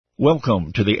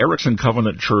Welcome to the Erickson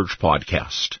Covenant Church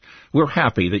podcast. We're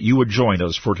happy that you would join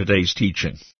us for today's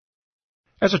teaching.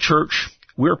 As a church,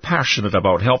 we're passionate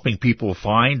about helping people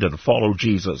find and follow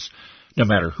Jesus, no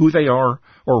matter who they are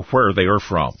or where they are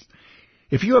from.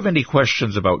 If you have any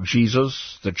questions about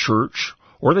Jesus, the church,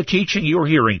 or the teaching you're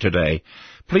hearing today,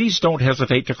 please don't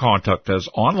hesitate to contact us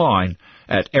online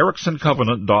at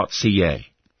ericksoncovenant.ca.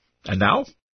 And now,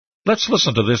 let's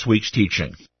listen to this week's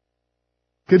teaching.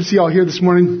 Good to see you all here this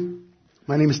morning.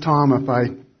 My name is Tom, if I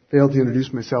failed to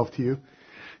introduce myself to you,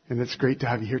 and it's great to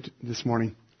have you here this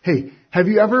morning. Hey, have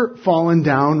you ever fallen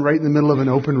down right in the middle of an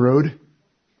open road?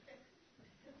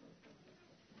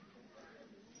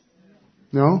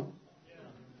 No?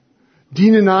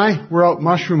 Dean and I were out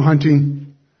mushroom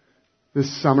hunting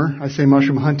this summer. I say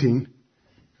mushroom hunting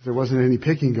because there wasn't any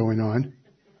picking going on.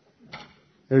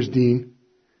 There's Dean.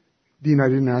 Dean, I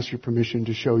didn't ask your permission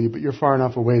to show you, but you're far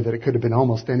enough away that it could have been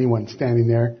almost anyone standing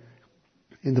there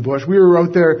in the bush. We were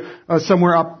out there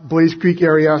somewhere up Blaze Creek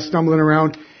area, stumbling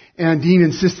around, and Dean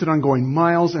insisted on going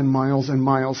miles and miles and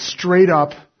miles straight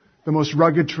up the most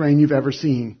rugged terrain you've ever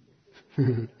seen.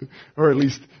 Or at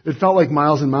least it felt like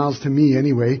miles and miles to me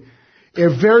anyway. A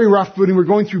very rough footing. We're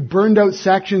going through burned out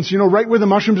sections, right where the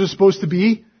mushrooms are supposed to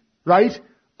be, right?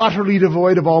 Utterly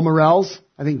devoid of all morels.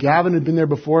 I think Gavin had been there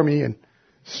before me and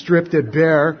stripped it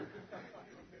bare.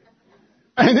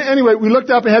 And anyway, we looked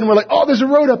up ahead and we're like, oh, there's a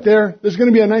road up there. There's going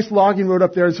to be a nice logging road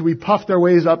up there. And so we puffed our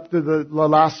ways up to the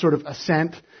last sort of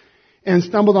ascent and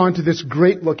stumbled onto this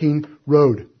great looking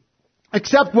road.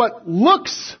 Except what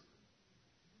looks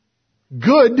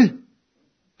good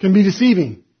can be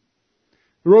deceiving.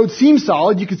 The road seems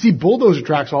solid. You can see bulldozer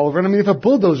tracks all over it. I mean, if a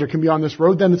bulldozer can be on this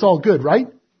road, then it's all good, right?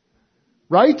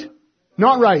 Right?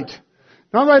 Not right.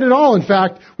 Not right at all, in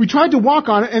fact. We tried to walk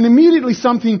on it, and immediately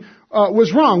something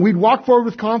was wrong. We'd walk forward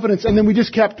with confidence, and then we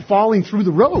just kept falling through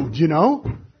the road,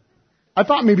 I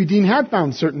thought maybe Dean had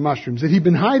found certain mushrooms that he'd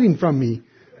been hiding from me.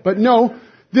 But no,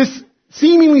 this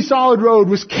seemingly solid road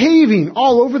was caving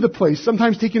all over the place,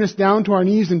 sometimes taking us down to our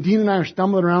knees, and Dean and I are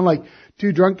stumbling around like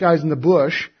two drunk guys in the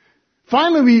bush.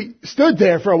 Finally, we stood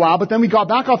there for a while, but then we got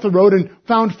back off the road and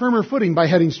found firmer footing by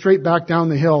heading straight back down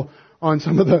the hill on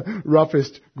some of the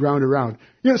roughest ground around.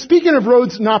 Speaking of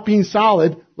roads not being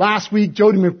solid, last week, a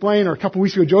couple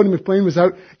weeks ago, Jody McBlain was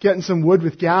out getting some wood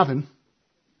with Gavin.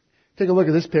 Take a look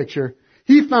at this picture.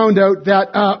 He found out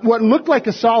that what looked like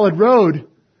a solid road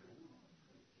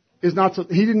is not so.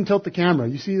 He didn't tilt the camera.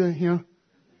 You see that,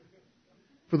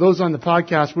 For those on the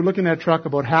podcast, we're looking at a truck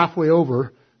about halfway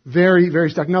over, very, very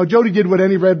stuck. Now, Jody did what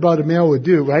any red-blooded male would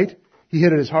do, right? He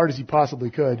hit it as hard as he possibly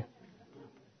could.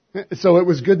 So it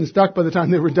was good and stuck by the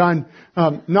time they were done.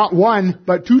 Not one,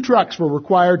 but two trucks were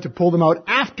required to pull them out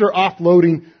after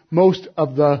offloading most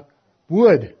of the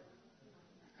wood.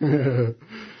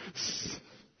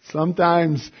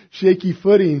 Sometimes shaky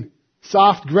footing,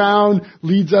 soft ground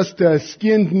leads us to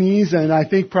skinned knees and I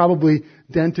think probably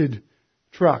dented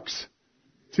trucks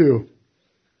too.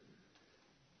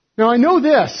 Now I know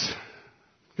this,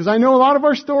 because I know a lot of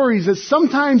our stories, that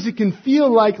sometimes it can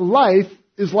feel like life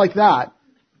is like that,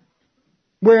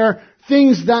 where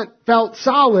things that felt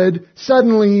solid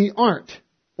suddenly aren't.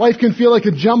 Life can feel like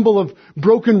a jumble of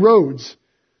broken roads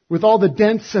with all the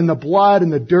dents and the blood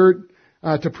and the dirt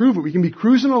to prove it. We can be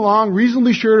cruising along,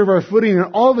 reasonably sure of our footing,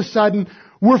 and all of a sudden,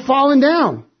 we're falling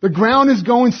down. The ground is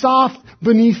going soft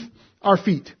beneath our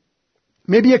feet.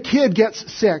 Maybe a kid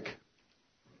gets sick,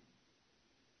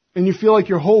 and you feel like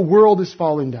your whole world is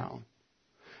falling down.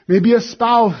 Maybe a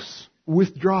spouse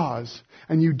withdraws,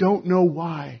 and you don't know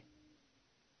why.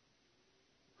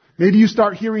 Maybe you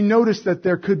start hearing notice that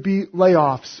there could be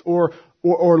layoffs or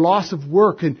loss of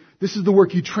work, and this is the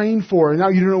work you trained for, and now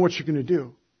you don't know what you're going to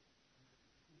do.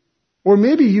 Or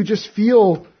maybe you just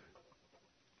feel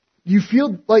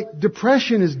like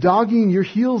depression is dogging your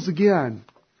heels again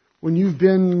when you've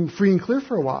been free and clear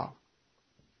for a while.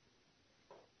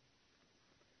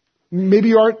 Maybe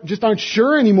you aren't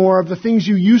sure anymore of the things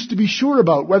you used to be sure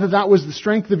about, whether that was the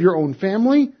strength of your own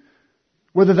family,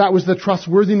 whether that was the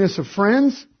trustworthiness of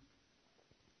friends,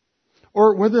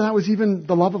 or whether that was even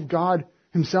the love of God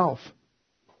Himself.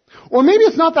 Or maybe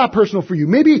it's not that personal for you.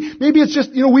 Maybe it's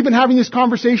just, we've been having this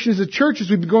conversation as a church as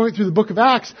we've been going through the book of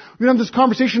Acts. We've had this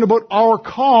conversation about our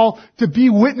call to be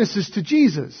witnesses to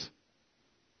Jesus.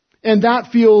 And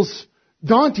that feels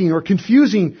daunting or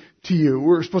confusing to you.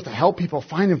 We're supposed to help people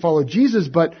find and follow Jesus,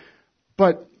 but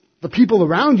the people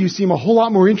around you seem a whole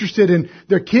lot more interested in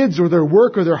their kids or their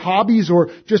work or their hobbies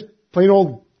or just plain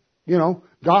old,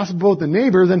 gossip about the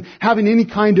neighbor than having any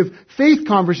kind of faith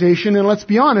conversation. And let's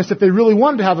be honest, if they really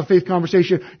wanted to have a faith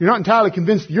conversation, you're not entirely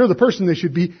convinced you're the person they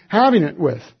should be having it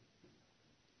with.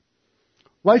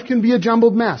 Life can be a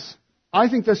jumbled mess. I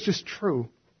think that's just true.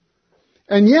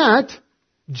 And yet,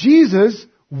 Jesus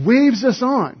waves us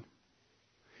on,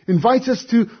 invites us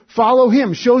to follow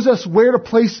Him, shows us where to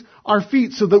place our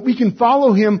feet so that we can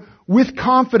follow Him with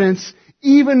confidence,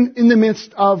 even in the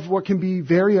midst of what can be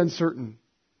very uncertain,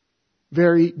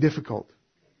 very difficult.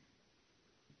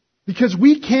 Because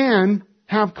we can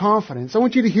have confidence. I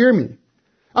want you to hear me.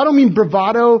 I don't mean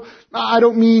bravado. I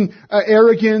don't mean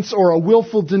arrogance or a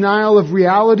willful denial of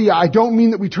reality. I don't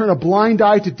mean that we turn a blind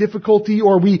eye to difficulty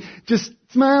or we just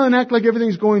smile and act like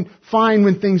everything's going fine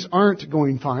when things aren't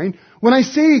going fine. When I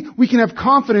say we can have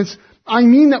confidence, I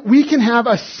mean that we can have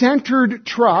a centered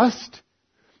trust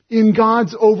in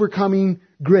God's overcoming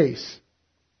grace.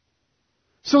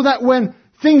 So that when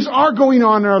things are going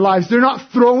on in our lives, they're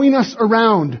not throwing us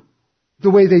around the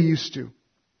way they used to.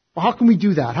 Well, how can we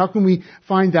do that? How can we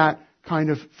find that kind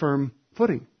of firm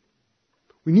footing?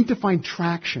 We need to find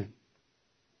traction,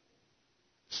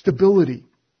 stability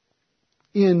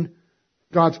in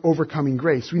God's overcoming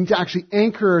grace. We need to actually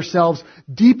anchor ourselves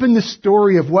deep in the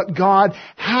story of what God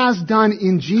has done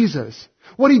in Jesus.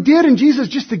 What He did in Jesus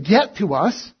just to get to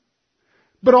us.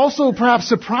 But also, perhaps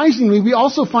surprisingly, we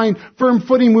also find firm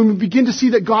footing when we begin to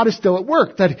see that God is still at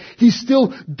work, that He's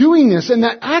still doing this, and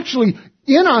that actually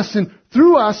in us and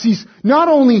through us, He's not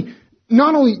only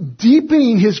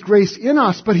deepening His grace in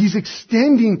us, but He's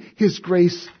extending His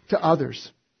grace to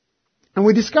others. And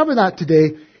we discover that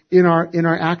today in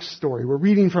our Acts story. We're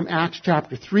reading from Acts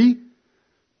chapter 3,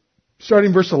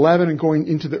 starting verse 11 and going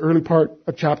into the early part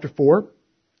of chapter 4.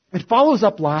 It follows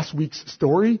up last week's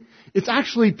story. It's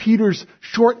actually Peter's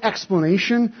short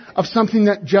explanation of something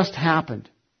that just happened.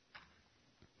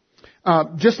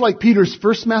 Just like Peter's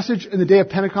first message in the day of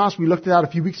Pentecost, we looked at that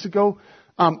a few weeks ago,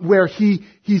 where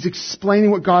he's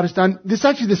explaining what God has done. This is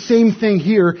actually the same thing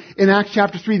here in Acts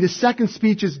chapter 3. The second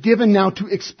speech is given now to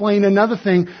explain another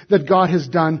thing that God has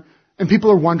done, and people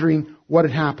are wondering what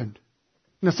had happened.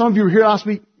 Now, some of you were here last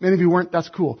week, many of you weren't. That's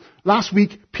cool. Last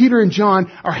week, Peter and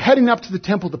John are heading up to the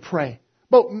temple to pray,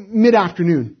 about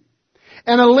mid-afternoon.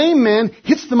 And a lame man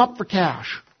hits them up for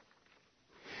cash.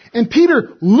 And Peter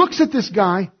looks at this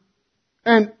guy,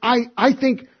 and I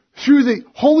think through the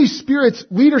Holy Spirit's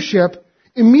leadership,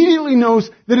 immediately knows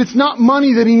that it's not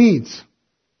money that he needs.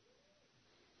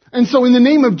 And so in the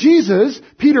name of Jesus,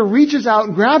 Peter reaches out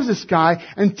and grabs this guy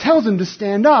and tells him to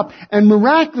stand up. And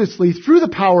miraculously, through the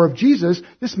power of Jesus,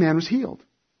 this man was healed.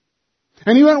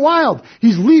 And he went wild.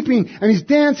 He's leaping and he's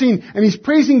dancing and he's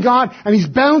praising God and he's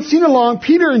bouncing along.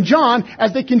 Peter and John,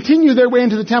 as they continue their way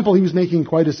into the temple, he was making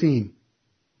quite a scene.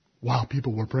 Wow,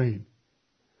 people were praying.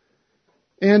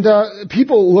 And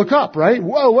people look up, right?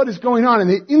 Whoa, what is going on? And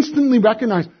they instantly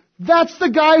recognize, that's the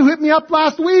guy who hit me up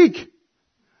last week.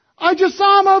 I just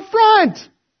saw him up front.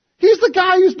 He's the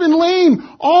guy who's been lame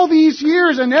all these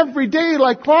years, and every day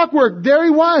like clockwork, there he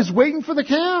was, waiting for the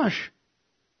cash.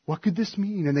 What could this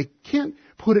mean? And they can't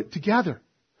put it together.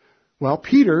 Well,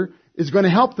 Peter is going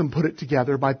to help them put it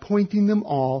together by pointing them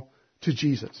all to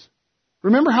Jesus.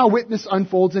 Remember how witness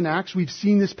unfolds in Acts? We've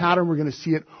seen this pattern. We're going to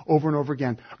see it over and over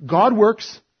again. God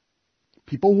works.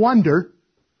 People wonder.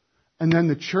 And then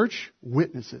the church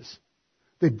witnesses.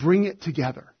 They bring it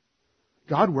together.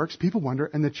 God works, people wonder,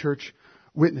 and the church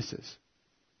witnesses.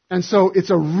 And so it's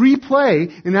a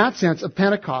replay, in that sense, of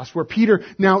Pentecost, where Peter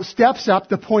now steps up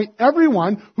to point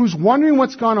everyone who's wondering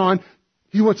what's gone on.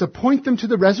 He wants to point them to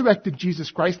the resurrected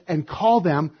Jesus Christ and call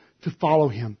them to follow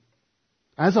Him.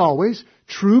 As always,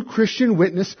 true Christian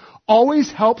witness always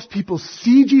helps people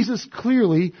see Jesus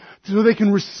clearly so they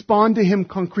can respond to Him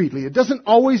concretely. It doesn't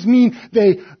always mean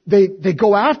they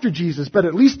go after Jesus, but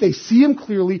at least they see Him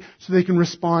clearly so they can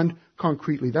respond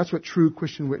concretely. That's what true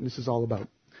Christian witness is all about.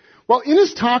 Well, in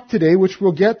his talk today, which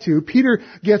we'll get to, Peter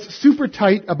gets super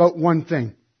tight about one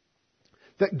thing.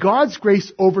 That God's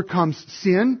grace overcomes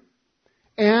sin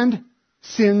and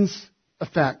sin's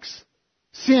effects.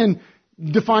 Sin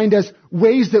defined as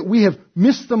ways that we have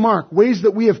missed the mark, ways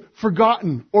that we have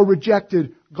forgotten or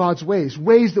rejected God's ways,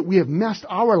 ways that we have messed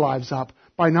our lives up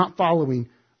by not following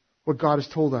what God has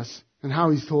told us and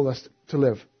how He's told us to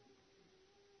live.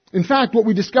 In fact, what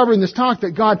we discover in this talk,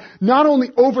 that God not only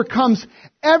overcomes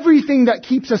everything that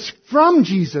keeps us from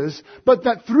Jesus, but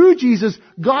that through Jesus,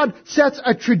 God sets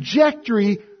a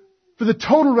trajectory for the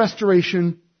total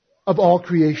restoration of all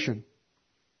creation.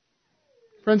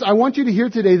 Friends, I want you to hear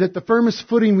today that the firmest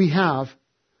footing we have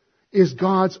is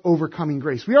God's overcoming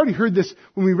grace. We already heard this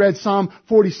when we read Psalm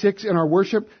 46 in our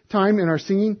worship time, in our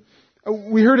singing.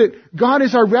 We heard it. God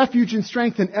is our refuge and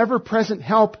strength and ever-present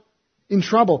help in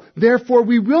trouble. Therefore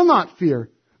we will not fear,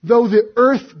 though the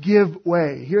earth give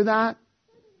way. Hear that?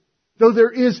 though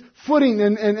there is footing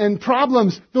and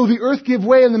problems, though the earth give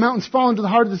way and the mountains fall into the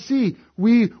heart of the sea,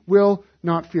 we will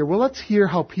not fear. Well, let's hear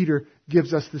how Peter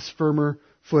gives us this firmer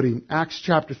footing. Acts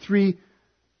chapter 3,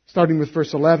 starting with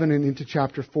verse 11 and into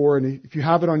chapter 4. And if you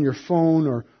have it on your phone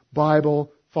or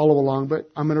Bible, follow along, but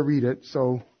I'm going to read it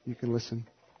so you can listen.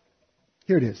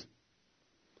 Here it is.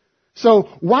 So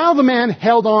while the man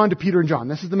held on to Peter and John,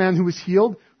 this is the man who was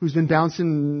healed, who's been bouncing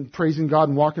and praising God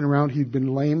and walking around. He'd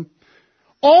been lame.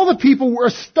 All the people were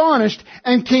astonished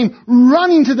and came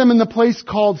running to them in the place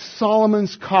called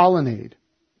Solomon's Colonnade.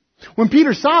 When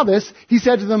Peter saw this, he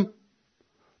said to them,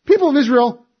 "People of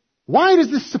Israel, why does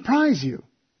this surprise you?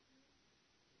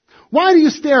 Why do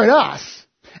you stare at us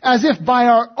as if by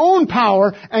our own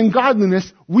power and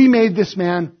godliness we made this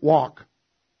man walk?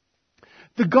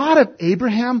 The God of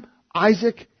Abraham,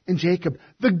 Isaac, and Jacob,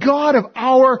 the God of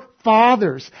our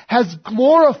fathers, has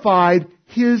glorified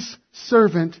His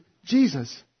servant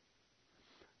Jesus.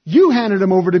 You handed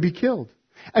him over to be killed,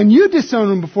 and you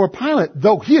disowned him before Pilate,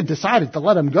 though he had decided to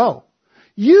let him go.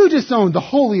 You disowned the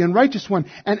holy and righteous one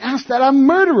and asked that a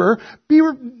murderer be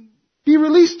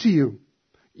released to you.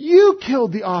 You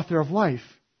killed the author of life,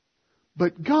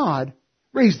 but God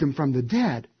raised him from the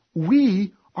dead.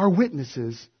 We are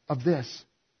witnesses of this.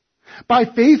 By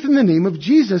faith in the name of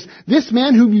Jesus, this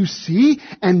man whom you see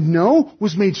and know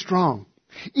was made strong.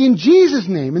 In Jesus'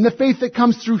 name, in the faith that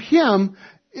comes through Him,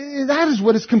 that is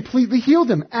what has completely healed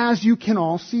him, as you can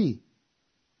all see.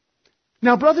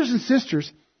 Now, brothers and sisters,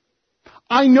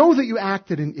 I know that you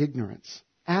acted in ignorance,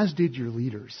 as did your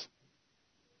leaders.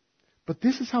 But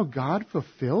this is how God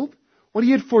fulfilled what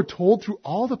He had foretold through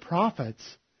all the prophets,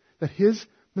 that His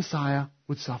Messiah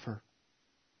would suffer.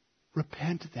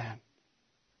 Repent then,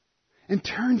 and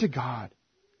turn to God,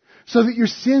 so that your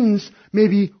sins may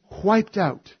be wiped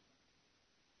out.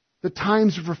 The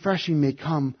times of refreshing may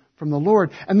come from the Lord,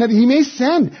 and that He may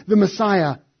send the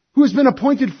Messiah who has been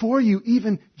appointed for you,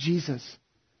 even Jesus.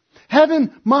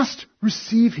 Heaven must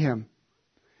receive Him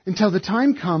until the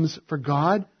time comes for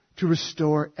God to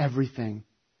restore everything,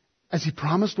 as He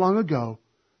promised long ago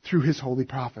through His holy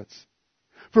prophets.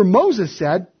 For Moses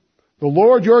said, "The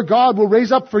Lord your God will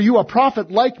raise up for you a prophet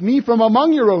like me from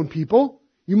among your own people.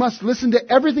 You must listen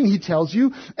to everything he tells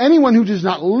you. Anyone who does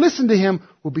not listen to him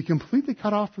will be completely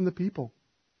cut off from the people."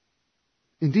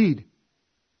 Indeed,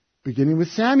 beginning with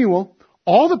Samuel,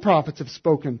 all the prophets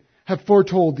have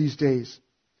foretold these days.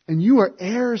 And you are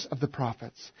heirs of the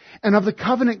prophets and of the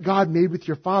covenant God made with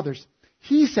your fathers.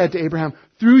 He said to Abraham,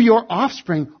 "Through your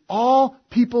offspring, all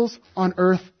peoples on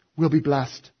earth will be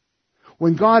blessed."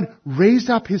 When God raised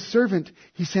up His servant,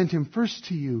 He sent him first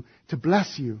to you to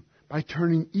bless you by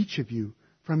turning each of you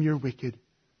from your wicked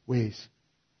ways.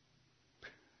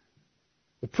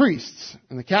 The priests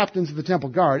and the captains of the temple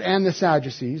guard and the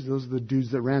Sadducees, those are the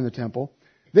dudes that ran the temple,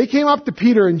 they came up to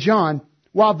Peter and John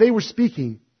while they were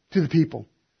speaking to the people.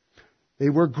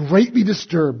 They were greatly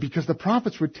disturbed because the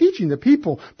prophets were teaching the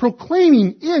people,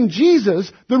 proclaiming in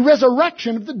Jesus the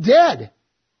resurrection of the dead.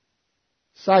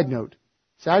 Side note,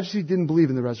 Sadducees didn't believe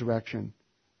in the resurrection.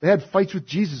 They had fights with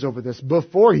Jesus over this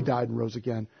before He died and rose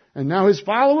again. And now His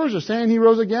followers are saying He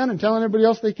rose again and telling everybody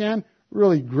else they can.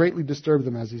 Really greatly disturbed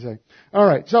them, as He say. All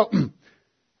right, so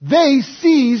they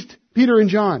seized Peter and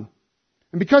John.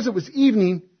 And because it was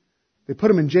evening, they put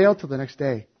them in jail till the next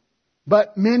day.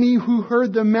 But many who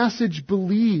heard the message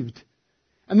believed.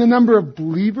 And the number of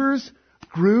believers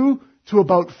grew to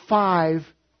about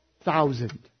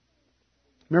 5,000.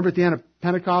 Remember at the end of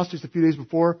Pentecost, just a few days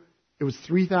before, it was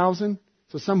 3,000?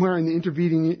 So somewhere in the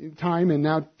intervening time and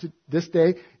now to this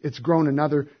day, it's grown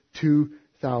another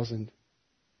 2,000.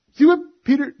 See what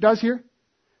Peter does here?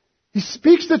 He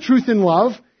speaks the truth in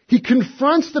love. He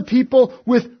confronts the people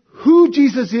with who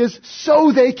Jesus is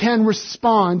so they can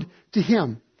respond to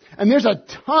Him. And there's a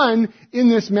ton in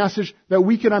this message that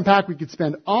we could unpack. We could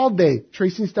spend all day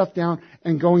tracing stuff down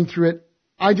and going through it.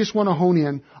 I just want to hone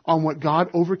in on what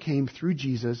God overcame through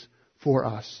Jesus for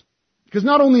us. Because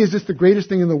not only is this the greatest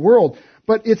thing in the world,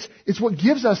 but it's what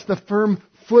gives us the firm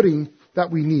footing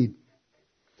that we need.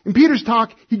 In Peter's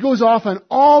talk, he goes off on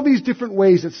all these different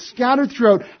ways that's scattered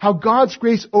throughout how God's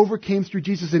grace overcame through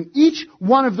Jesus. And each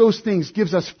one of those things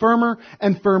gives us firmer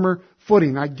and firmer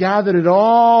footing. I gathered it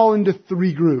all into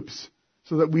 3 groups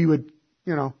so that we would,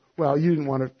 you didn't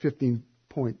want a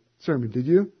 15-point sermon, did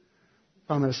you?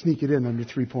 I'm going to sneak it in under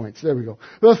 3 points. There we go.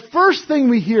 The first thing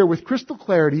we hear with crystal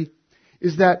clarity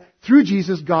is that through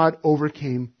Jesus, God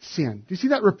overcame sin. Do you see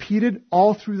that repeated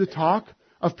all through the talk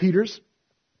of Peter's?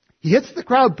 He hits the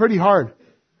crowd pretty hard.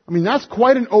 I mean, that's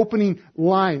quite an opening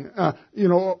line,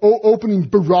 opening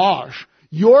barrage.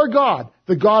 your God,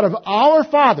 the God of our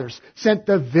fathers, sent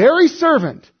the very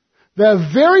servant, the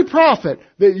very prophet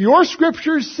that your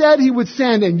scriptures said he would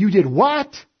send, and you did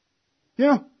what?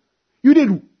 You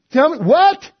did, tell me,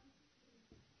 what?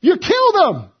 You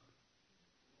killed him.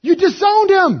 You disowned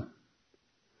him.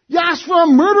 You asked for a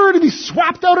murderer to be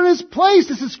swapped out in his place.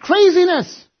 This is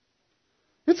craziness.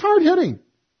 It's hard-hitting.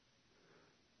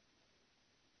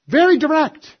 Very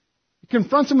direct. It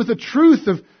confronts them with the truth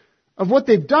of what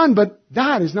they've done, but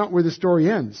that is not where the story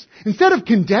ends. Instead of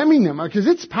condemning them, because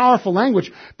it's powerful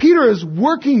language, Peter is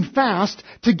working fast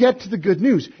to get to the good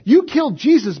news. You killed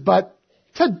Jesus, but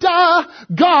ta-da!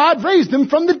 God raised him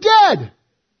from the dead.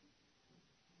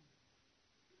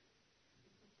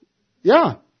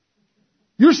 Yeah.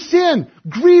 Your sin,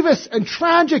 grievous and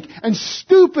tragic and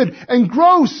stupid and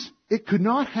gross, it could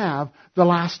not have the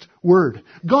last word.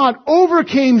 God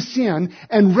overcame sin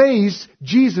and raised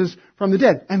Jesus from the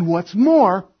dead. And what's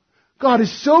more, God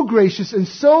is so gracious and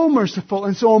so merciful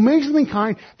and so amazingly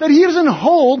kind that He doesn't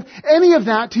hold any of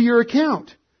that to your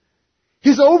account.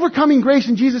 His overcoming grace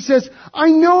in Jesus says, I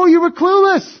know you were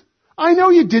clueless. I know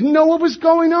you didn't know what was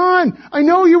going on. I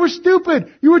know you were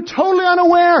stupid. You were totally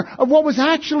unaware of what was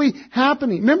actually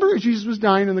happening. Remember, as Jesus was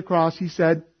dying on the cross, He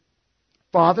said,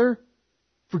 Father,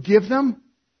 forgive them,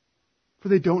 for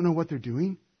they don't know what they're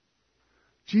doing.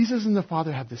 Jesus and the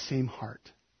Father have the same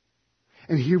heart.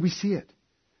 And here we see it.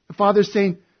 The Father's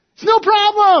saying, it's no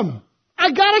problem.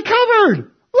 I got it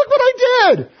covered. Look what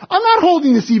I did. I'm not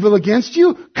holding this evil against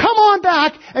you. Come on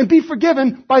back and be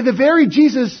forgiven by the very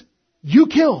Jesus you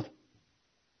killed.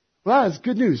 Well, that's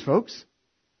good news, folks.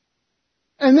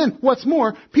 And then, what's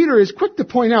more, Peter is quick to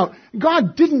point out,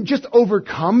 God didn't just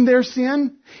overcome their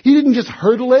sin. He didn't just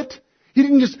hurdle it. He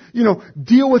didn't just,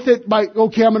 deal with it by,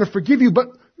 okay, I'm going to forgive you. But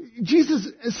Jesus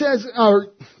says, or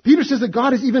Peter says that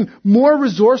God is even more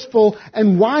resourceful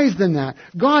and wise than that.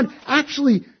 God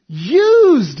actually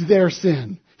used their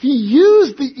sin. He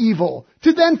used the evil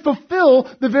to then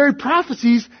fulfill the very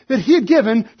prophecies that He had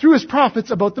given through His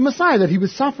prophets about the Messiah, that He would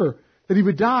suffer, that He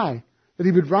would die, that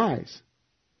He would rise.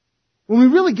 When we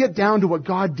really get down to what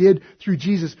God did through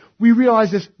Jesus, we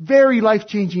realize this very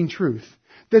life-changing truth.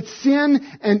 That sin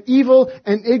and evil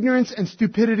and ignorance and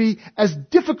stupidity, as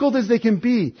difficult as they can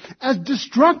be, as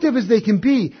destructive as they can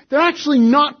be, they're actually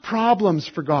not problems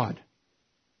for God.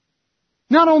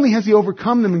 Not only has He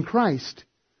overcome them in Christ,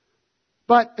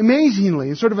 but amazingly,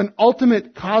 in sort of an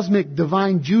ultimate cosmic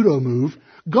divine judo move,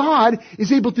 God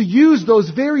is able to use those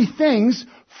very things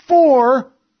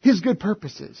for His good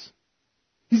purposes.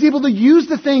 He's able to use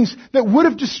the things that would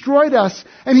have destroyed us,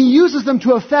 and He uses them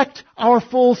to affect our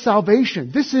full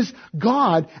salvation. This is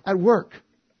God at work.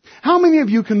 How many of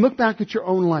you can look back at your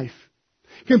own life,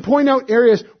 can point out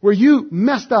areas where you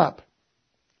messed up,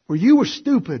 where you were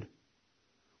stupid,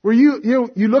 where you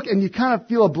look and you kind of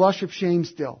feel a blush of shame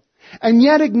still, and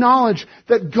yet acknowledge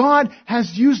that God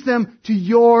has used them to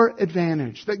your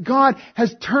advantage, that God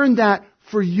has turned that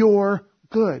for your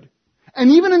good.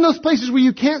 And even in those places where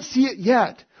you can't see it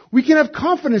yet, we can have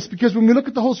confidence because when we look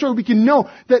at the whole story, we can know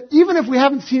that even if we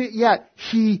haven't seen it yet,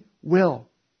 He will.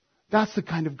 That's the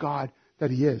kind of God that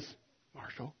He is.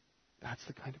 Marshall, that's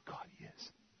the kind of God He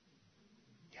is.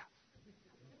 Yeah.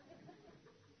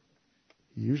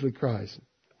 He usually cries.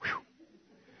 Whew.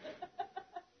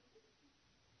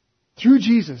 Through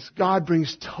Jesus, God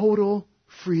brings total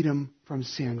freedom from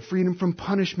sin, freedom from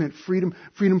punishment, freedom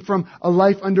from a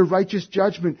life under righteous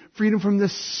judgment, freedom from the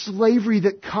slavery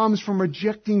that comes from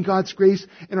rejecting God's grace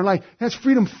in our life. That's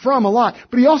freedom from a lot.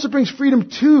 But He also brings freedom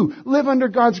to live under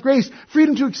God's grace,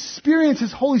 freedom to experience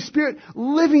His Holy Spirit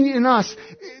living in us,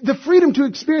 the freedom to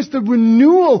experience the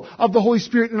renewal of the Holy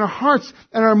Spirit in our hearts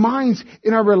and our minds,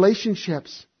 in our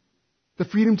relationships. The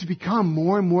freedom to become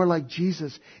more and more like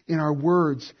Jesus in our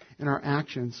words and our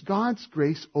actions. God's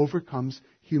grace overcomes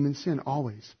human sin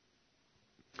always.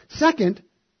 Second,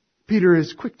 Peter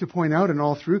is quick to point out, and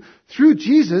all through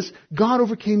Jesus, God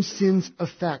overcame sin's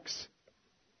effects.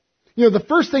 The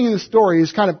first thing in the story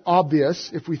is kind of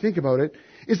obvious, if we think about it,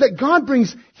 is that God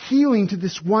brings healing to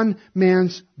this one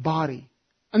man's body.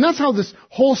 And that's how this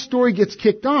whole story gets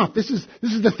kicked off. This is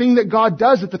the thing that God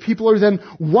does that the people are then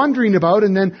wondering about,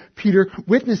 and then Peter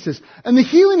witnesses. And the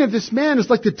healing of this man is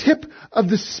like the tip of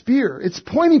the spear. It's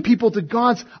pointing people to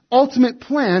God's ultimate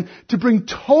plan to bring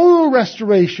total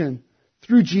restoration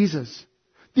through Jesus.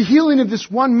 The healing of this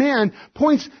one man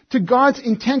points to God's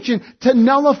intention to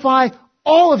nullify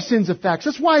all of sin's effects.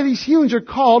 That's why these healings are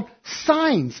called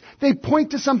signs. They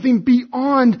point to something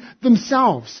beyond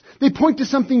themselves. They point to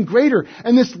something greater.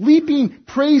 And this leaping,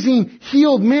 praising,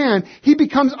 healed man, he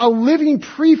becomes a living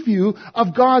preview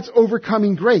of God's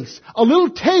overcoming grace. A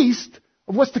little taste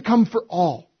of what's to come for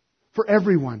all, for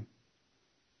everyone,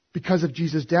 because of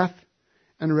Jesus' death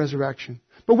and resurrection.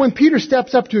 But when Peter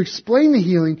steps up to explain the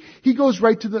healing, he goes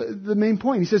right to the main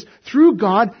point. He says, through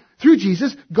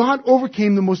Jesus, God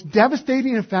overcame the most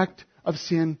devastating effect of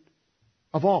sin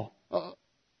of all.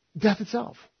 Death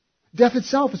itself. Death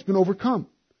itself has been overcome.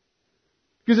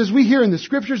 Because as we hear in the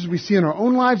Scriptures, as we see in our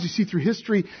own lives, we see through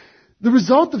history, the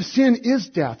result of sin is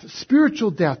death,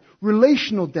 spiritual death,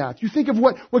 relational death. You think of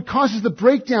what causes the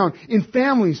breakdown in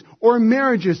families or in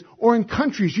marriages or in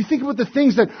countries. You think about the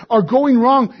things that are going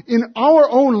wrong in our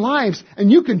own lives,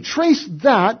 and you can trace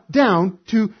that down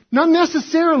to not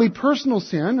necessarily personal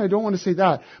sin, I don't want to say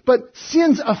that, but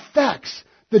sin's effects,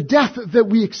 the death that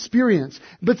we experience.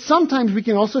 But sometimes we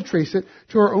can also trace it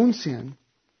to our own sin.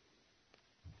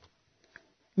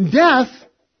 Death,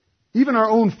 even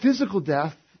our own physical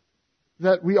death,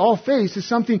 that we all face is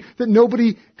something that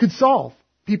nobody could solve.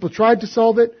 People tried to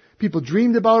solve it. People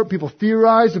dreamed about it. People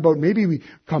theorized about maybe we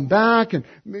come back and,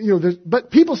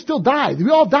 but people still died. We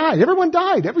all died. Everyone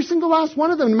died. Every single last one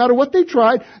of them, no matter what they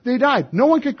tried, they died. No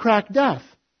one could crack death.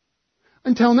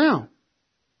 Until now.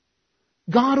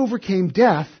 God overcame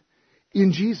death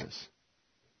in Jesus.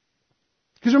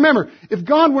 Because remember, if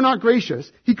God were not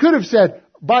gracious, He could have said,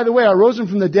 by the way, I rose Him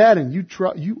from the dead and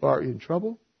you are in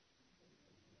trouble.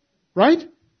 Right?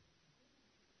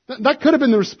 That could have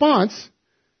been the response.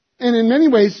 And in many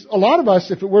ways, a lot of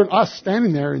us, if it weren't us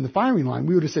standing there in the firing line,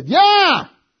 we would have said, yeah!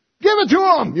 Give it to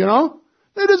them!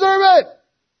 They deserve it!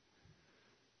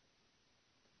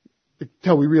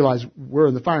 Until we realize we're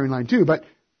in the firing line too, but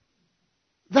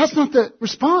that's not the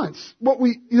response.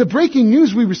 The breaking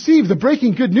news we received, the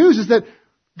breaking good news is that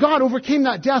God overcame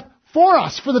that death for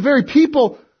us, for the very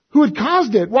people who had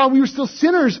caused it. While we were still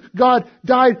sinners, God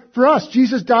died for us.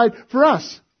 Jesus died for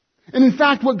us. And in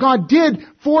fact, what God did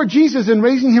for Jesus in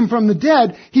raising Him from the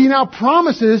dead, He now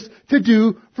promises to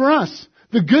do for us.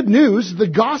 The good news, the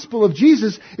gospel of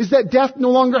Jesus, is that death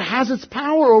no longer has its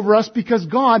power over us because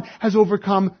God has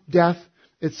overcome death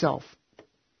itself.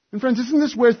 And friends, isn't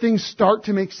this where things start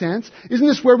to make sense? Isn't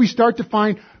this where we start to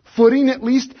find footing, at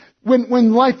least?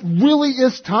 When life really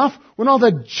is tough, when all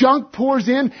the junk pours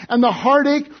in and the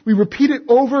heartache, we repeat it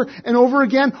over and over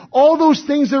again, all those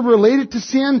things that are related to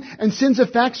sin and sin's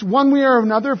effects, one way or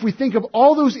another, if we think of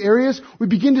all those areas, we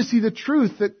begin to see the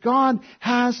truth that God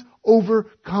has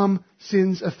overcome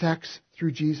sin's effects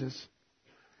through Jesus.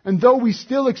 And though we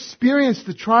still experience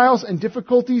the trials and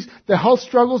difficulties, the health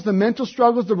struggles, the mental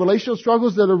struggles, the relational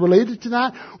struggles that are related to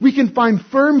that, we can find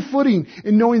firm footing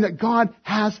in knowing that God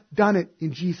has done it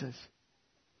in Jesus.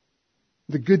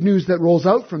 The good news that rolls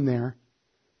out from there,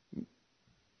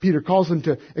 Peter calls them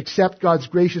to accept God's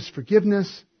gracious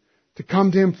forgiveness, to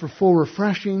come to Him for full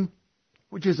refreshing,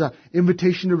 which is an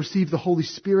invitation to receive the Holy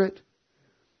Spirit.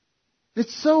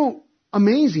 It's so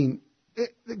amazing.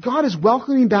 God is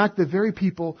welcoming back the very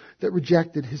people that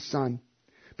rejected His Son.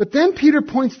 But then Peter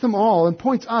points them all and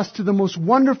points us to the most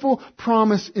wonderful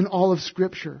promise in all of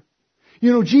Scripture.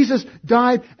 Jesus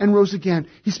died and rose again.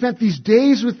 He spent these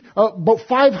days with about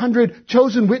 500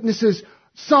 chosen witnesses,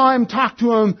 saw Him, talked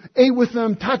to Him, ate with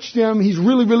Him, touched Him. He's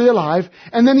really, really alive.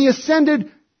 And then He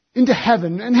ascended into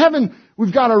heaven. And heaven,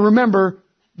 we've got to remember,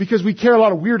 because we care a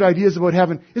lot of weird ideas about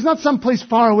heaven, it's not some place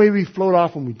far away we float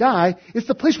off when we die. It's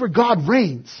the place where God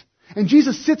reigns. And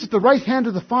Jesus sits at the right hand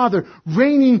of the Father,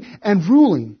 reigning and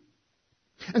ruling.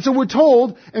 And so we're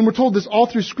told, and we're told this all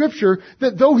through Scripture,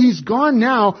 that though He's gone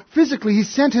now, physically, He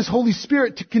sent His Holy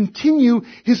Spirit to continue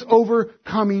His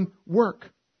overcoming work.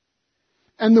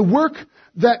 And the work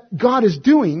that God is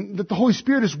doing, that the Holy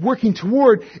Spirit is working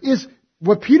toward, is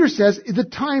what Peter says, is the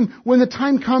time when the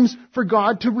time comes for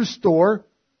God to restore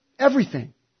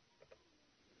everything.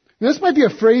 Now, this might be a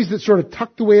phrase that's sort of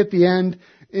tucked away at the end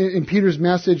in Peter's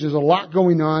message. There's a lot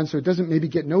going on, so it doesn't maybe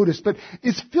get noticed, but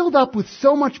it's filled up with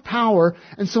so much power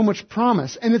and so much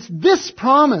promise. And it's this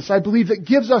promise, I believe, that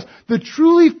gives us the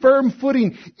truly firm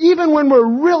footing, even when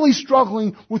we're really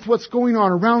struggling with what's going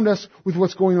on around us, with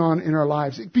what's going on in our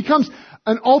lives. It becomes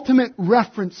an ultimate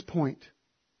reference point.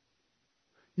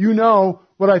 You know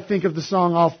what I think of the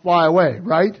song I'll Fly Away,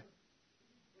 right?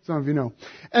 Some of you know.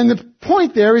 And the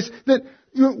point there is that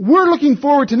we're looking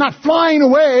forward to not flying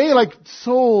away like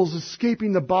souls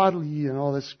escaping the body and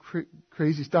all this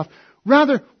crazy stuff.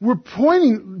 Rather,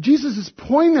 Jesus is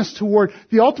pointing us toward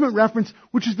the ultimate reference,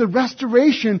 which is the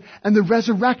restoration and the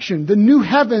resurrection, the new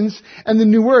heavens and the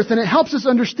new earth. And it helps us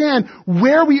understand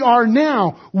where we are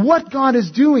now, what God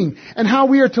is doing, and how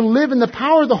we are to live in the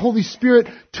power of the Holy Spirit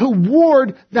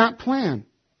toward that plan.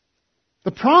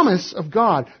 The promise of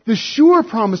God, the sure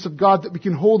promise of God that we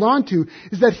can hold on to,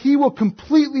 is that He will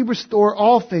completely restore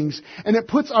all things. And it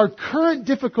puts our current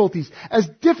difficulties, as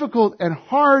difficult and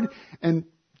hard and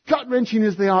gut-wrenching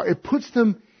as they are, it puts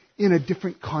them in a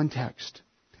different context.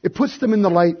 It puts them in the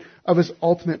light of His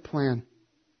ultimate plan.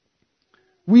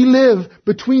 We live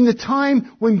between the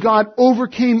time when God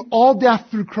overcame all death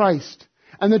through Christ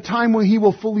and the time when He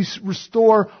will fully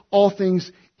restore all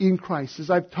things in Christ.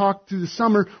 As I've talked through the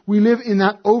summer, we live in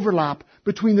that overlap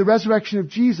between the resurrection of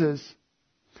Jesus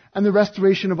and the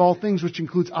restoration of all things, which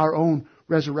includes our own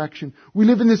resurrection. We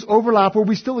live in this overlap where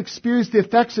we still experience the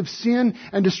effects of sin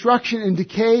and destruction and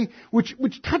decay, which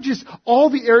touches all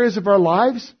the areas of our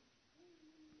lives,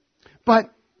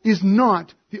 but is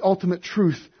not the ultimate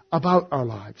truth about our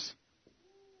lives.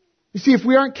 You see, if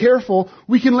we aren't careful,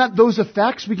 we can let those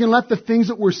effects, we can let the things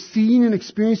that we're seeing and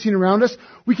experiencing around us,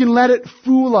 we can let it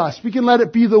fool us. We can let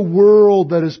it be the world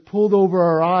that has pulled over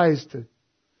our eyes to,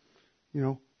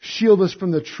 shield us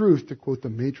from the truth, to quote the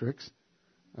Matrix.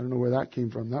 I don't know where that came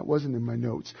from. That wasn't in my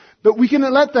notes. But we can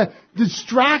let the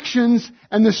distractions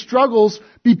and the struggles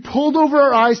be pulled over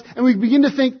our eyes, and we begin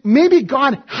to think, maybe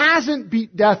God hasn't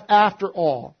beat death after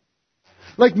all.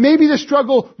 Like maybe the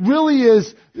struggle really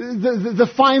is the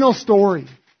final story.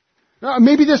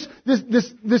 Maybe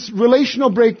this relational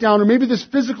breakdown, or maybe this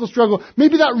physical struggle,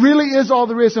 maybe that really is all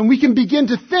there is. And we can begin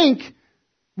to think,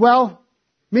 well,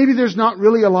 maybe there's not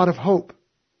really a lot of hope.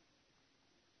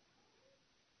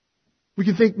 We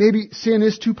can think maybe sin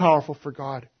is too powerful for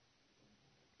God.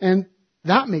 And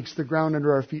that makes the ground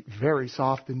under our feet very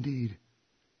soft indeed.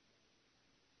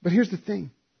 But here's the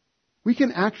thing. We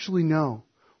can actually know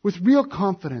with real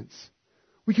confidence.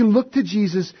 We can look to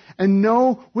Jesus and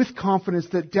know with confidence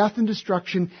that death and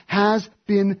destruction has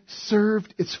been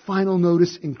served its final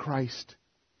notice in Christ.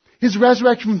 His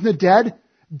resurrection from the dead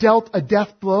dealt a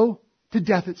death blow to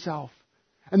death itself.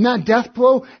 And that death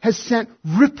blow has sent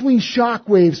rippling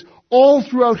shockwaves all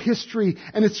throughout history,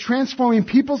 and it's transforming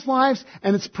people's lives,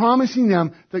 and it's promising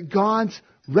them that God's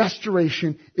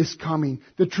restoration is coming.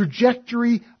 The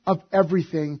trajectory of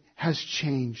everything has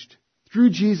changed.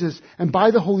 Through Jesus and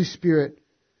by the Holy Spirit,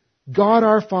 God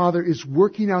our Father is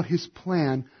working out His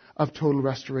plan of total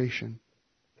restoration.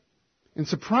 And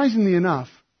surprisingly enough,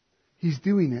 He's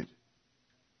doing it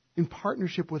in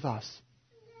partnership with us.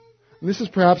 And this is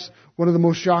perhaps one of the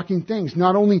most shocking things.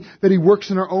 Not only that He works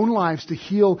in our own lives to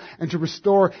heal and to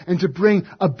restore and to bring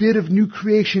a bit of new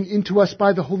creation into us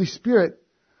by the Holy Spirit,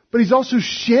 but He's also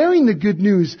sharing the good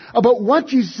news about what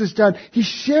Jesus has done. He's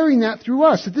sharing that through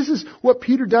us. So this is what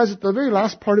Peter does at the very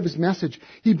last part of his message.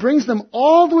 He brings them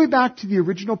all the way back to the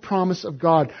original promise of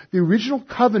God, the original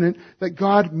covenant that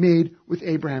God made with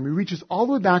Abraham. He reaches all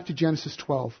the way back to Genesis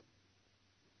 12.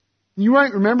 You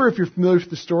might remember, if you're familiar with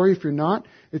the story. If you're not,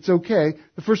 it's okay.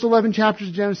 The first 11 chapters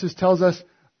of Genesis tells us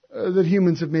that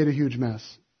humans have made a huge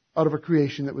mess out of a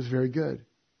creation that was very good.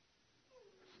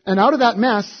 And out of that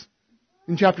mess,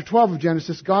 in chapter 12 of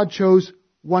Genesis, God chose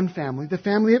one family, the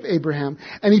family of Abraham,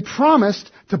 and He promised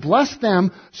to bless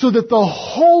them so that the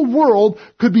whole world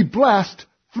could be blessed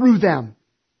through them.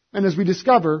 And as we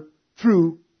discover,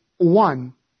 through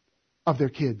one of their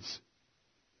kids.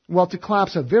 Well, to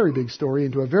collapse a very big story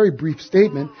into a very brief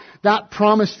statement, that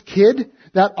promised kid,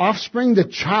 that offspring, the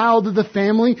child of the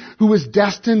family who was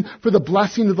destined for the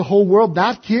blessing of the whole world,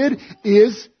 that kid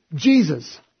is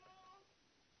Jesus.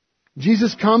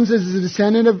 Jesus comes as a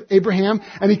descendant of Abraham,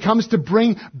 and He comes to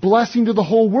bring blessing to the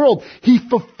whole world. He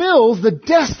fulfills the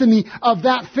destiny of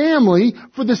that family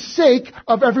for the sake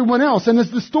of everyone else. And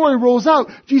as the story rolls out,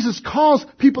 Jesus calls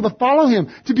people to follow Him,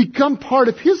 to become part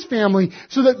of His family,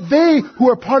 so that they who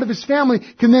are part of His family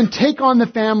can then take on the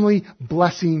family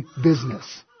blessing business.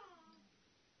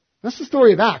 That's the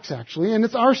story of Acts, actually, and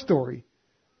it's our story.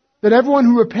 That everyone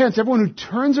who repents, everyone who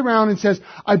turns around and says,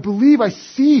 I believe, I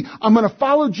see, I'm going to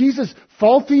follow Jesus,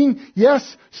 faulting,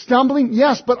 yes, stumbling,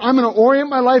 yes, but I'm going to orient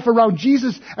my life around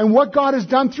Jesus and what God has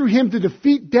done through Him to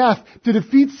defeat death, to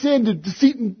defeat sin, to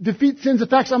defeat sin's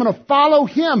effects. I'm going to follow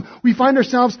Him. We find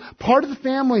ourselves part of the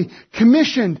family,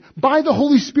 commissioned by the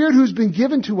Holy Spirit who's been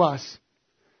given to us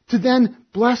to then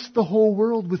bless the whole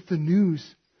world with the news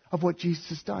of what Jesus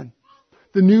has done.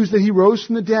 The news that He rose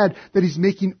from the dead, that He's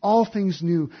making all things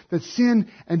new, that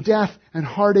sin and death and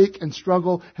heartache and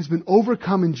struggle has been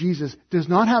overcome in Jesus, does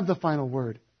not have the final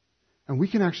word. And we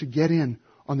can actually get in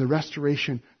on the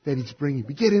restoration that He's bringing.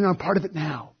 We get in on part of it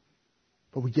now,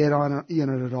 but we get in on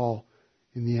it all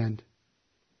in the end.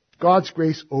 God's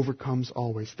grace overcomes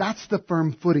always. That's the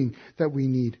firm footing that we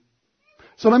need.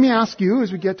 So let me ask you,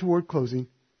 as we get toward closing,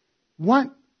 what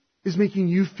is making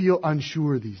you feel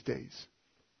unsure these days?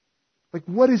 Like,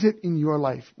 what is it in your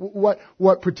life?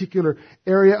 What particular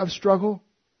area of struggle?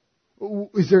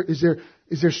 Is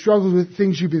there struggles with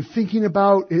things you've been thinking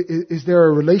about? Is there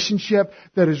a relationship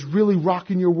that is really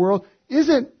rocking your world? Is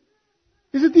it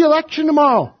the election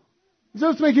tomorrow? Is that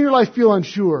what's making your life feel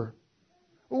unsure?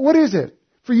 What is it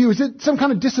for you? Is it some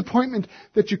kind of disappointment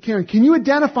that you're carrying? Can you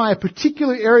identify a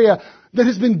particular area that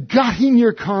has been gutting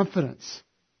your confidence?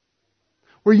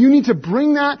 Where you need to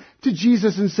bring that to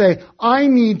Jesus and say, I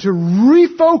need to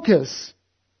refocus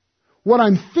what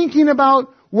I'm thinking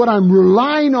about, what I'm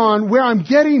relying on, where I'm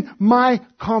getting my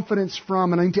confidence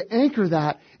from, and I need to anchor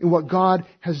that in what God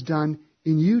has done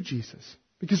in you, Jesus.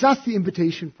 Because that's the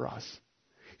invitation for us.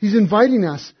 He's inviting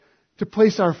us to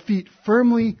place our feet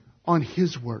firmly on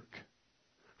His work,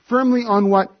 firmly on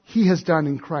what He has done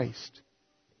in Christ.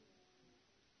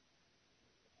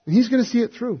 And He's going to see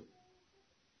it through.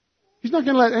 He's not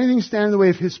going to let anything stand in the way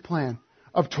of His plan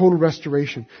of total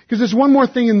restoration. Because there's one more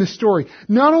thing in this story.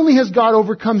 Not only has God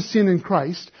overcome sin in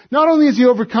Christ, not only has He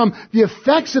overcome the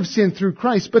effects of sin through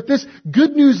Christ, but this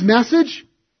good news message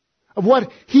of what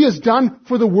He has done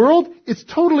for the world, it's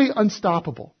totally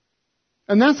unstoppable.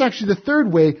 And that's actually the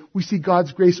third way we see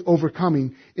God's grace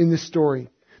overcoming in this story.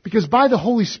 Because by the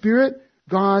Holy Spirit,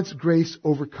 God's grace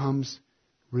overcomes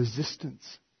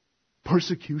resistance,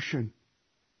 persecution.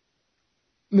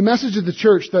 The message of the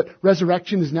church that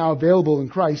resurrection is now available in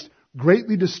Christ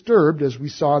greatly disturbed, as we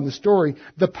saw in the story,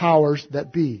 the powers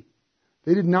that be.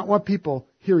 They did not want people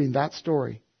hearing that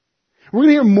story. We're going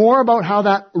to hear more about how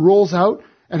that rolls out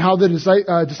and how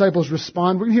the disciples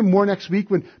respond. We're going to hear more next week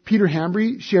when Peter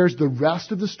Hambry shares the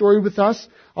rest of the story with us.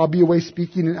 I'll be away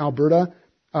speaking in Alberta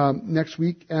next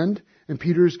weekend, and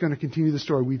Peter's going to continue the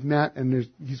story. We've met, and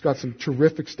he's got some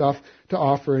terrific stuff to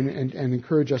offer and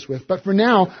encourage us with. But for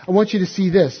now, I want you to see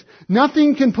this.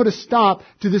 Nothing can put a stop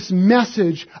to this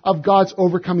message of God's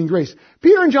overcoming grace.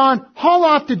 Peter and John haul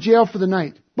off to jail for the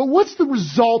night. But what's the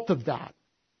result of that?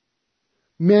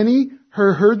 Many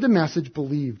who heard the message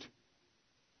believed.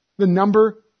 The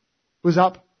number was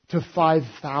up to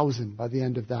 5,000 by the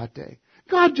end of that day.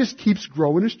 God just keeps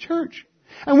growing His church.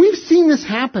 And we've seen this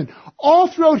happen all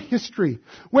throughout history.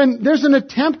 When there's an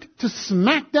attempt to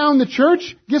smack down the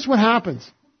church, guess what happens?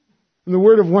 In the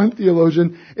word of one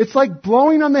theologian, it's like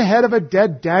blowing on the head of a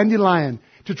dead dandelion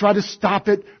to try to stop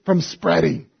it from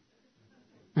spreading.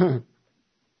 You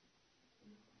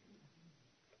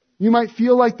might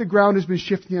feel like the ground has been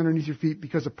shifting underneath your feet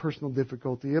because of personal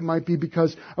difficulty. It might be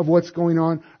because of what's going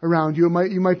on around you.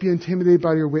 You might be intimidated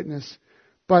by your witness.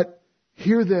 But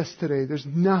hear this today. There's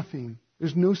nothing.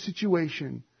 There's no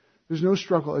situation. There's no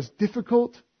struggle as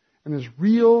difficult and as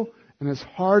real and as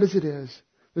hard as it is.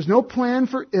 There's no plan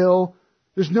for ill.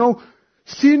 There's no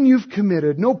sin you've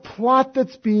committed. No plot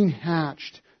that's being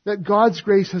hatched that God's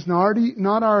grace has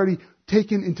not already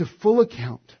taken into full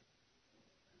account.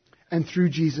 And through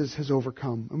Jesus has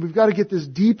overcome. And we've got to get this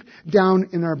deep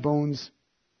down in our bones,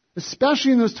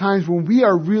 especially in those times when we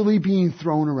are really being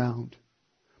thrown around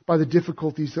by the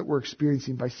difficulties that we're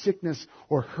experiencing, by sickness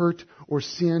or hurt or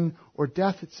sin or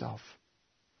death itself.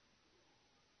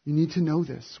 You need to know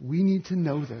this. We need to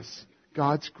know this.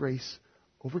 God's grace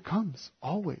overcomes.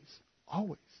 Always.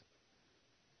 Always.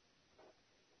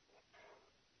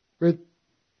 Read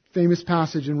famous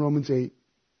passage in Romans 8.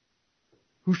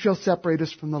 Who shall separate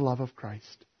us from the love of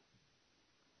Christ?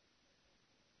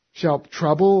 Shall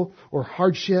trouble or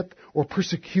hardship or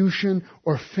persecution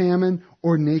or famine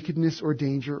or nakedness or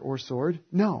danger or sword?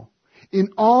 No. In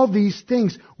all these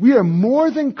things, we are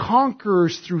more than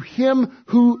conquerors through Him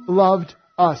who loved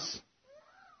us.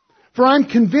 For I am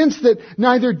convinced that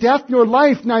neither death nor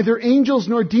life, neither angels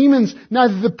nor demons,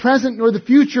 neither the present nor the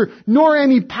future, nor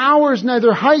any powers,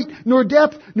 neither height nor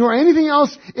depth, nor anything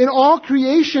else in all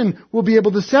creation will be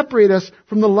able to separate us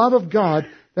from the love of God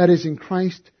that is in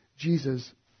Christ Jesus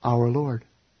our Lord.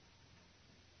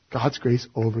 God's grace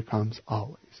overcomes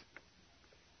always.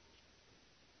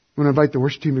 I'm going to invite the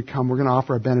worship team to come. We're going to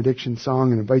offer a benediction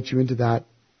song and invite you into that.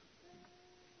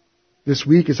 This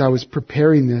week, as I was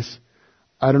preparing this,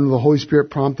 I don't know, the Holy Spirit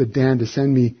prompted Dan to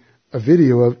send me a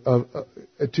video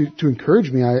to encourage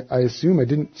me. I assume I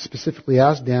didn't specifically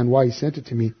ask Dan why he sent it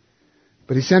to me,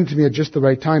 but he sent it to me at just the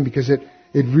right time because it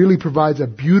really provides a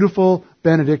beautiful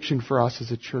benediction for us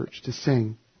as a church to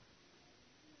sing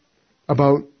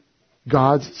about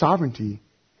God's sovereignty,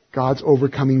 God's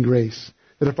overcoming grace.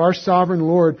 That if our sovereign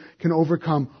Lord can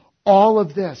overcome all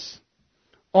of this,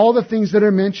 all the things that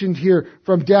are mentioned here,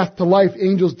 from death to life,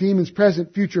 angels, demons,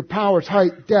 present, future, powers,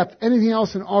 height, depth, anything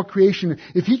else in all creation,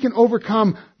 if He can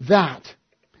overcome that,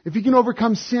 if He can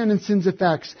overcome sin and sin's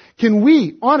effects, can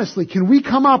we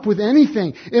come up with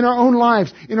anything in our own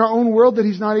lives, in our own world that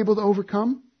He's not able to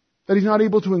overcome? That He's not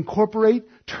able to incorporate,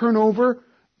 turn over,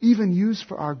 even use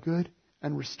for our good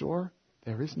and restore?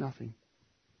 There is nothing.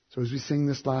 So as we sing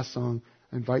this last song,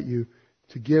 I invite you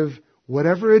to give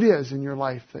whatever it is in your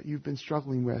life that you've been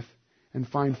struggling with and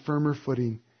find firmer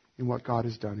footing in what God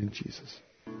has done in Jesus.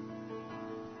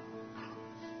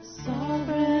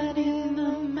 Sovereign in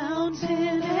the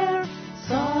mountain air,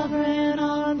 sovereign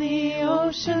on the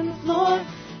ocean floor,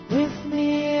 with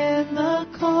me in the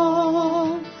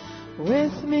calm,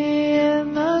 with me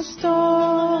in the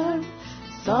storm,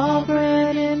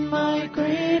 sovereign in my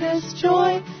greatest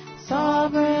joy,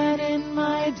 sovereign in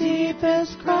my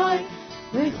deepest cry,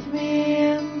 with me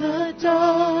in the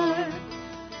dark,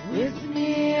 with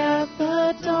me at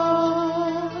the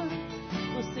dawn.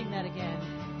 We'll sing that again.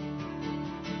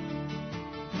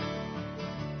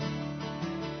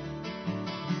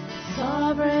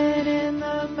 Sovereign in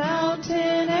the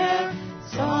mountain air,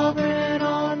 sovereign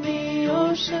on the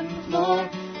ocean floor,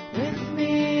 with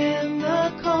me in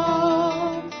the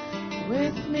calm,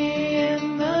 with me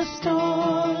in the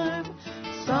storm,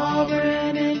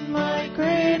 sovereign in my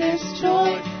greatest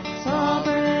joy, sovereign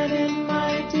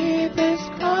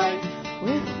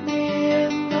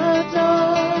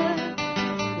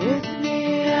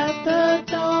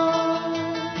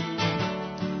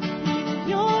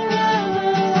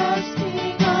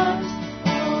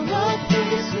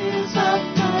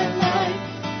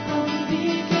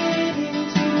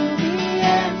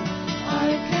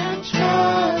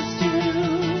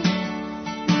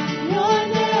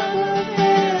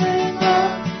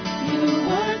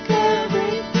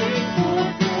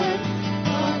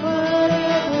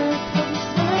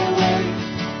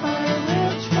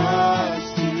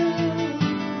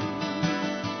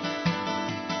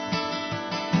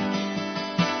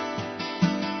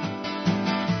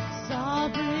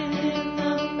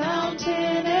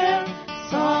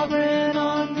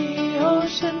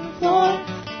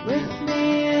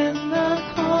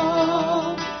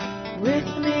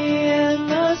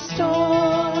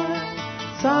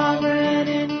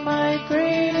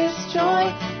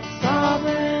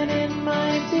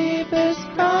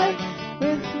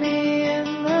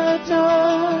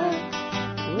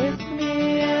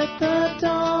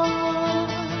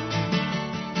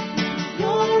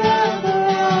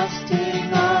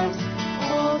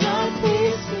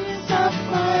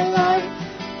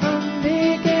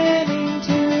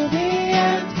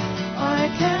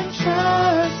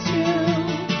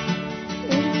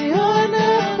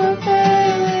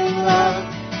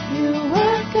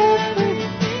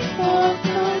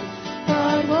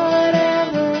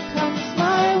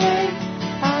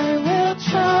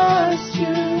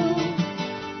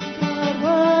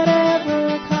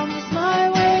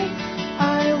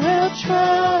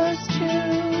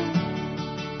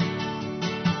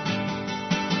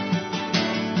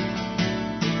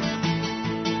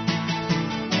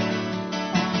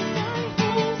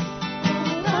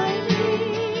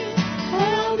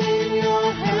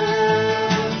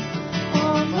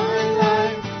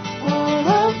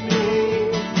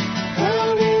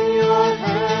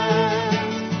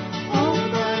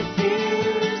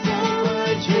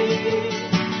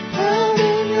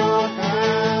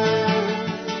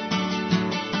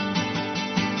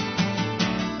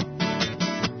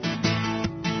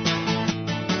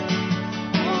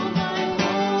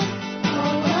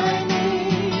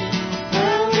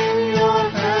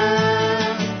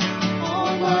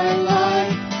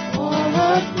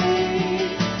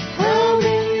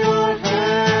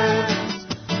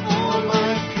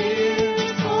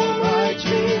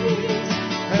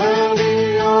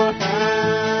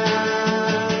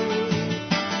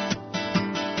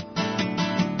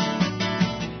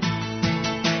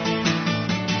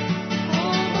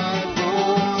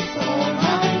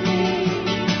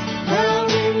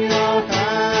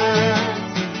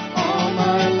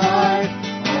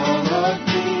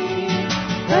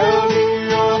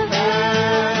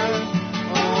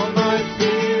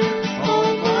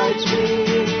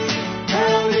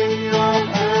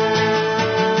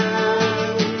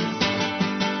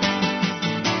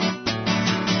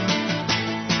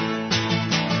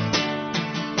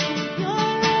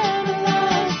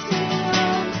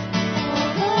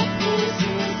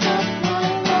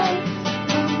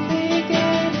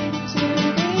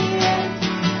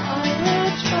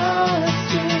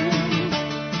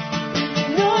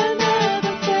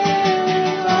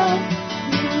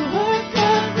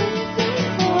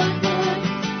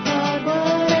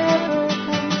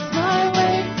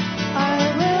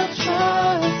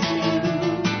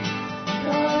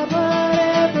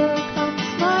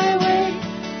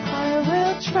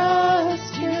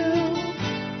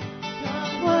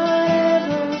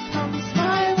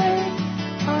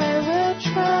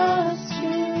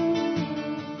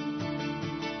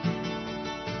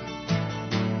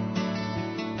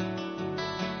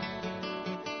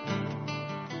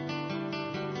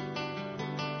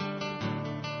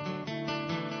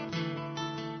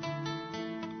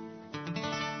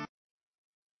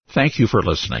Thank you for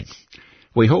listening.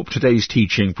 We hope today's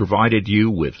teaching provided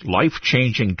you with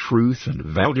life-changing truth and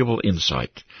valuable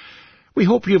insight. We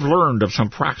hope you've learned of some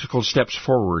practical steps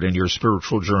forward in your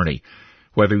spiritual journey,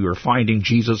 whether you're finding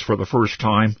Jesus for the first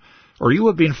time or you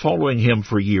have been following him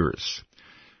for years.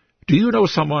 Do you know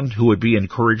someone who would be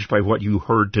encouraged by what you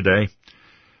heard today?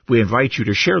 We invite you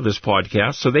to share this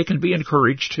podcast so they can be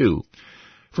encouraged too.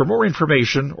 For more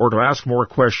information or to ask more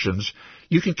questions,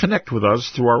 you can connect with us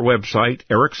through our website,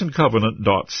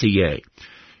 ericksoncovenant.ca.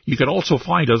 You can also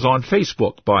find us on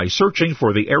Facebook by searching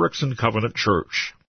for the Erickson Covenant Church.